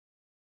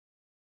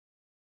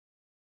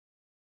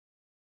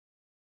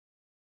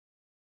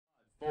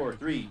4,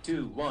 3,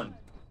 2, 1.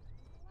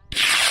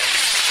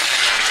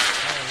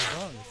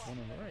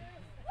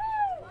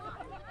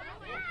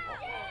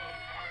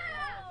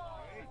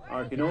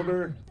 Arcing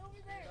over.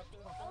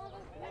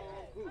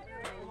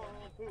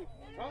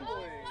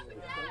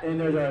 And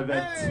there's our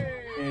event.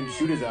 And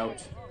shoot is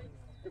out.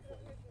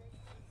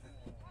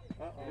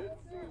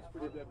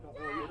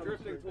 You're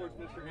drifting towards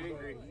Mr.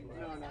 Angry.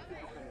 No.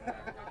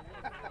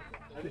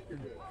 I think you're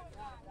good.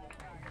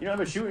 You don't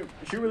have a shoot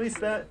release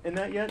that in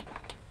that yet?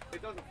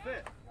 It doesn't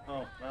fit.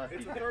 Oh,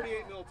 it's a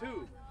 38 mil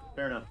tube.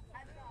 Fair enough.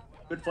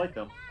 Good flight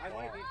though. I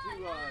might need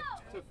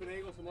to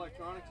finagle some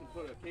electronics and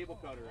put a cable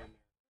cutter in there.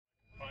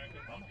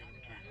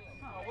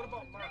 What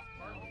about Mark?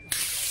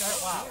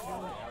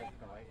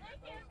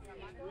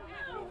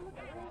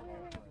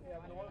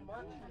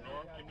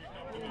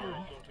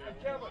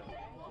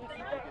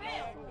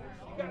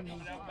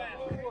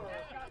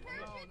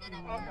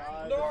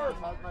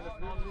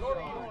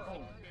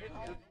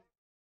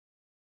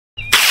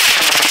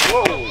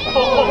 Whoa!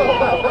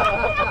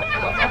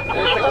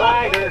 There's the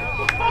glider.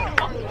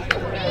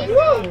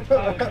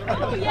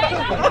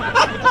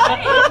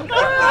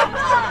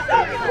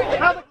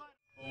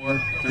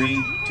 4,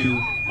 3, 2,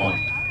 1.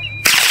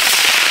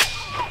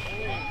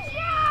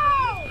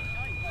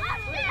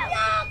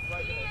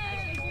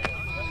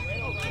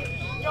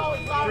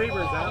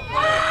 Streamers out.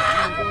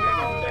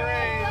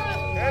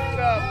 Heads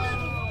up.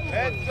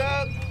 Heads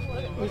up.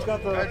 Who's got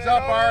the heads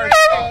up, ours?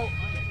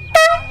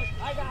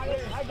 I got it.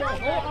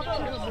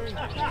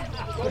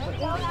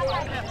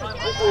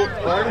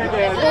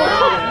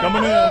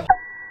 Coming in.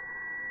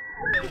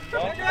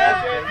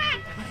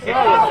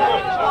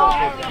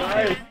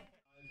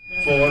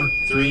 4,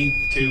 3,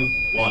 2,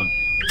 1.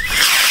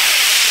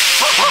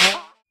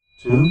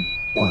 2,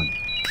 1.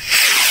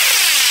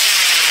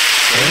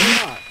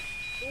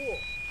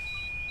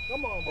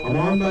 Come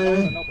on,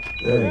 baby.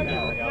 There you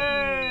go.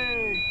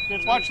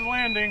 Let's watch the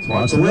landing. Let's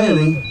watch the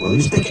landing. Will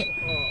you stick it?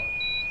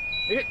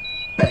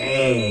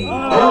 Bang!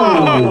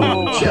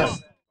 Oh!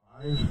 Just.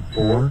 5,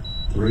 4,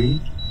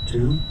 3,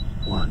 2,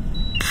 1.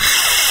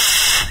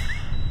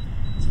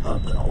 It's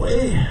up and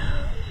away.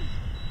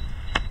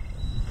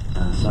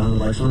 Sounded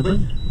like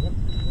something?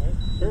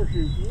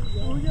 Parachute.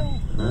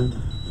 And then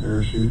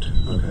parachute.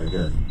 Okay,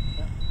 good.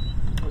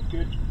 That's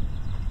good.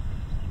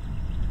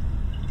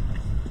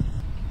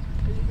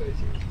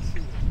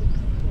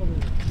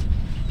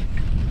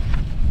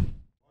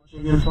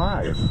 Launching in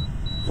 5,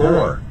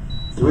 4,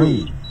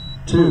 3,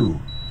 2,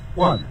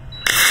 1.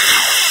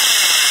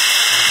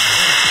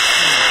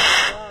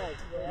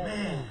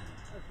 Man,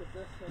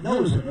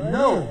 nose to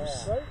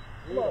nose.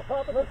 Look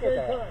at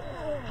that.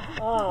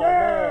 Oh,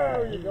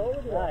 there you go.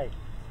 Nice.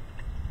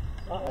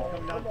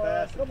 Come down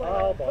fast. Come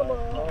on.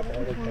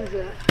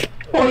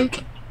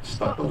 Boink.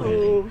 Stuck the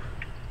landing.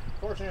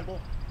 Core sample.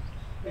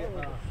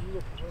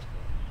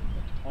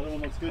 Other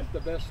one looks good. That's the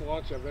best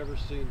launch I've ever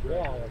seen.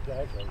 Yeah,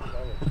 exactly.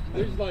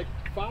 There's like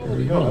following. There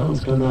we go. That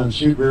one's coming down and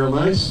shoot real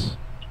nice.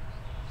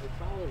 They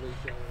follow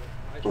each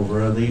other.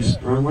 Over on the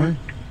east runway.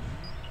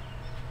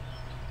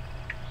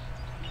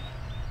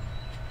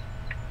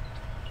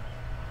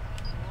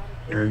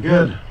 Very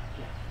good.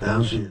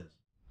 Down she is.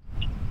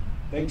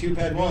 Bank 2,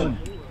 pad 1.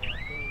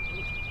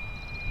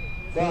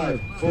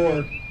 5,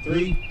 4,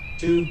 3,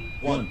 2,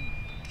 1.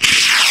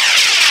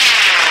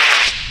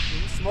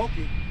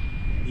 Smoky.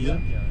 Yep.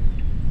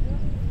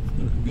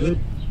 Looking good.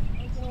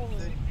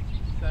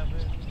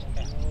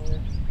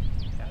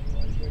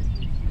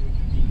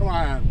 Come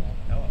on.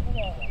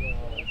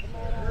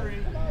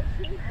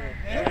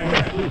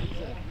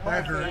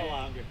 That hurt.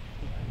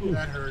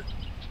 That hurt.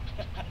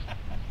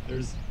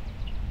 There's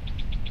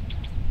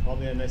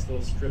probably a nice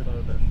little strip out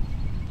of it.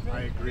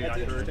 I agree. That's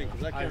interesting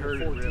because that came in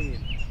 14.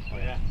 Oh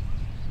yeah.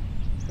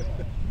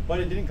 But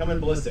it didn't come in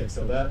ballistic,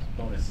 so that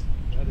bonus.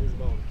 That is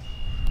bonus.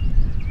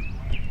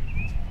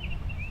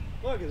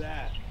 Look at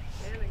that.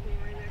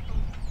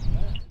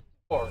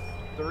 4,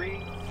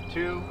 3,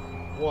 2,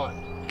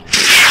 1.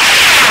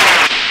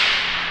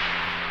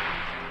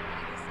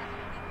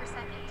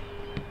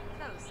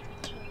 Coast.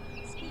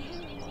 Speed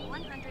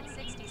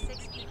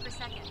 166 feet per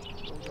second.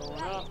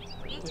 Height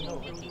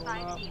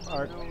 1855 feet. We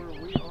are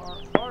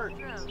hard.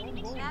 Road.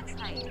 Max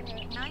height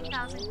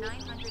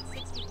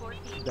 9,964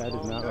 feet. That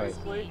is not right.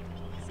 Speed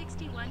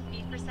 61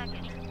 feet per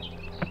second.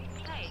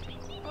 Height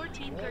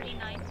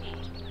 1439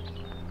 feet.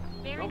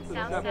 Bearing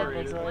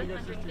south-southeast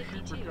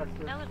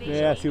 152. Elevation.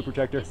 Yeah, super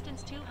protector.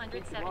 Distance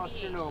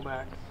 278.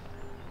 Nomax.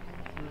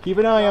 Keep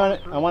an eye on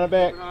it. I want it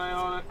back. Keep an eye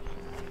on it.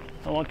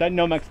 I want that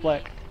Nomex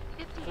flat.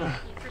 58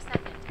 feet per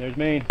second. There's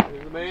Maine.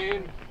 There's the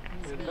main.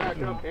 And back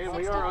up. And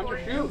we are 64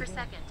 feet undershoot. per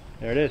second.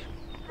 There it is.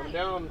 Coming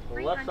down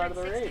the left side of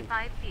the range.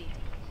 365 feet.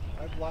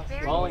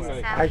 Bearing Falling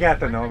nice. south I got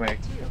the Nomex.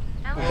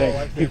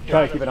 102. Thanks.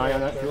 Try to keep an eye on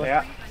that too.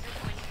 Yeah.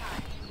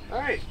 325.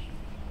 Alright.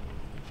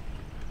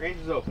 Range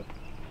is open.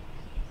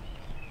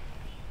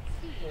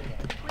 Speed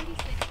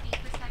 26 feet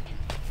per second.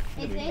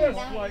 It's in Just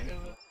down. like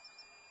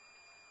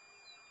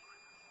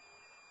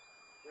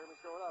Jeremy,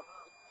 show it up.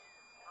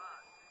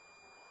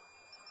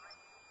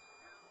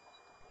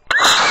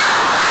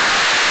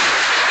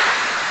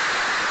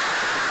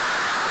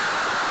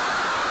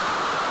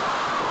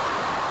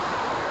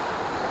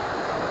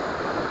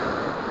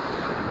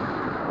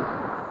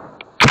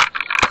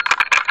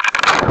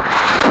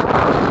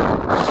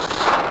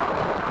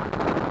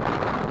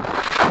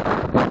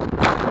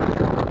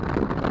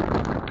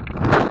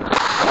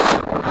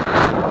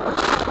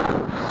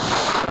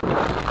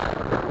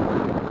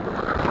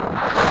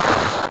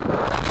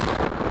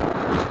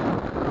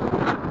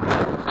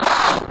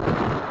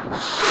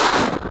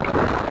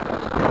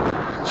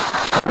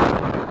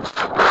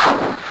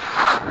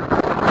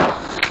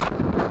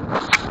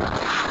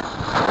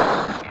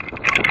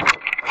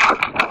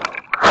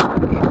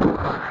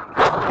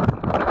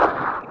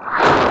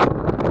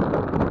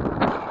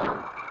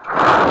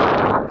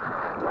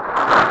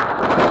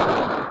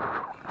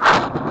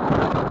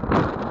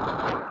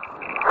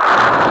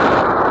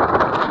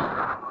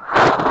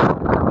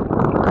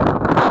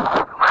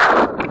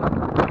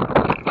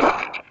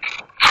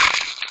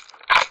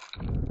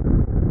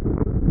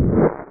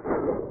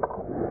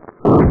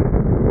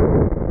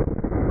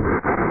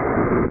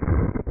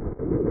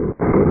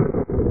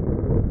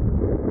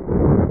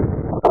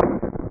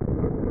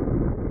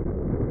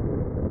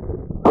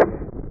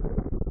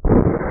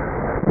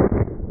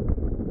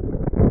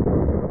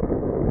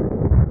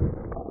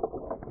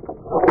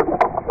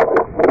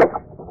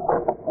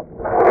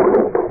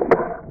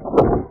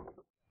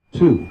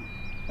 2,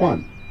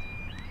 1.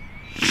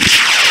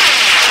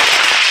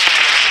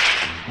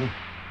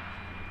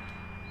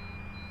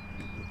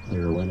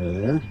 Clear winner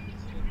there.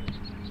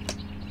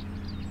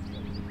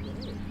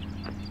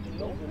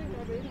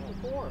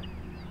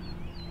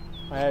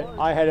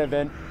 I had an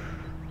event.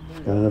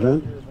 Got an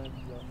event?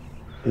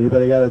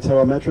 Anybody got a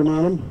telemetrum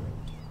on him?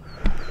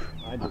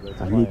 I do, but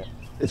it's I quiet. need,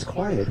 it's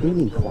quiet. What do you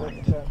mean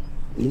quiet?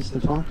 He needs to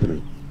talk to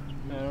me.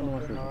 I don't know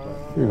what's going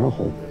on. Here, I'll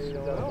hold this.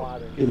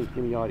 Give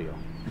me audio.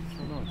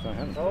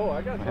 Oh,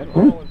 I got something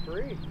falling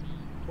free.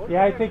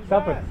 Yeah, I think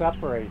something's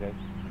separated.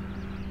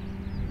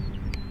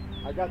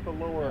 I got the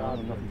lower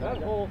option. That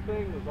whole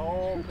thing was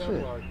all Fix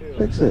Kevlar it. too.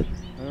 Fix it.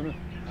 I don't know.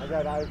 I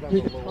got eyes on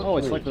the lower. Oh,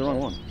 it's like the wrong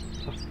one.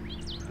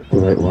 The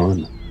right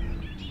one.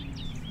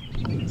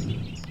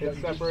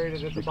 It's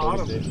separated at the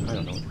bottom. I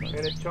don't know.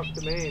 And it chucked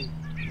the main.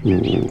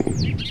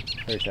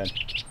 Very sad.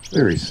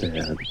 Very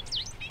sad.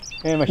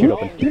 And my chute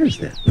open. There's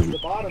that. The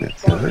bottom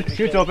That's good.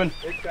 Chute's open.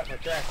 It's got my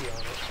trackie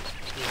on it.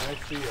 Yeah, I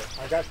see it.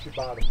 I got your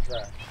bottom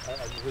track. I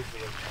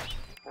originally.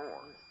 4,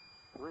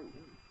 3,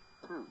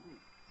 2,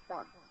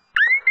 1.